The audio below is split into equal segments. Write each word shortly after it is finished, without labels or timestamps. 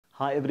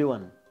Hi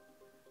everyone.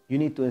 You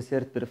need to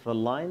insert peripheral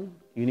line,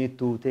 you need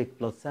to take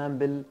blood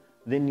sample,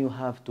 then you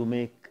have to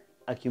make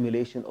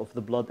accumulation of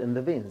the blood in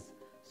the veins.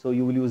 So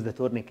you will use the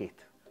tourniquet.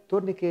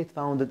 Tourniquet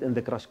found in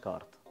the crash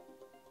cart.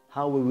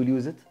 How we will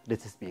use it?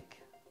 Let's speak.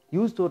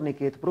 Use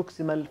tourniquet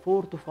proximal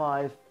 4 to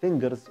 5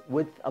 fingers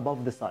width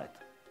above the site.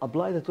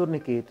 Apply the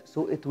tourniquet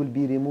so it will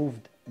be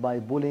removed by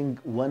pulling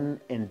one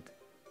end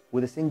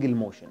with a single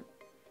motion.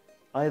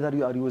 Either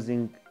you are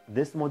using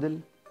this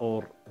model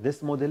or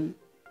this model.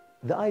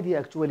 The idea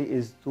actually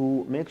is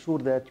to make sure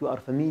that you are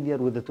familiar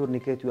with the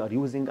tourniquet you are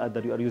using. Either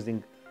you are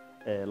using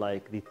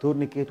like the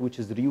tourniquet which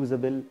is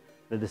reusable,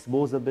 the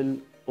disposable,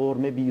 or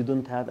maybe you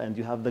don't have and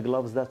you have the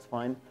gloves, that's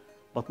fine.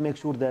 But make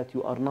sure that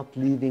you are not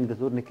leaving the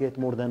tourniquet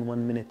more than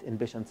 1 minute in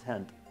patient's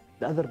hand.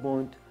 The other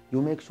point,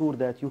 you make sure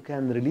that you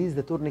can release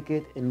the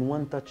tourniquet in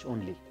one touch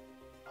only.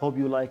 Hope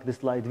you like this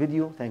slide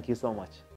video. Thank you so much.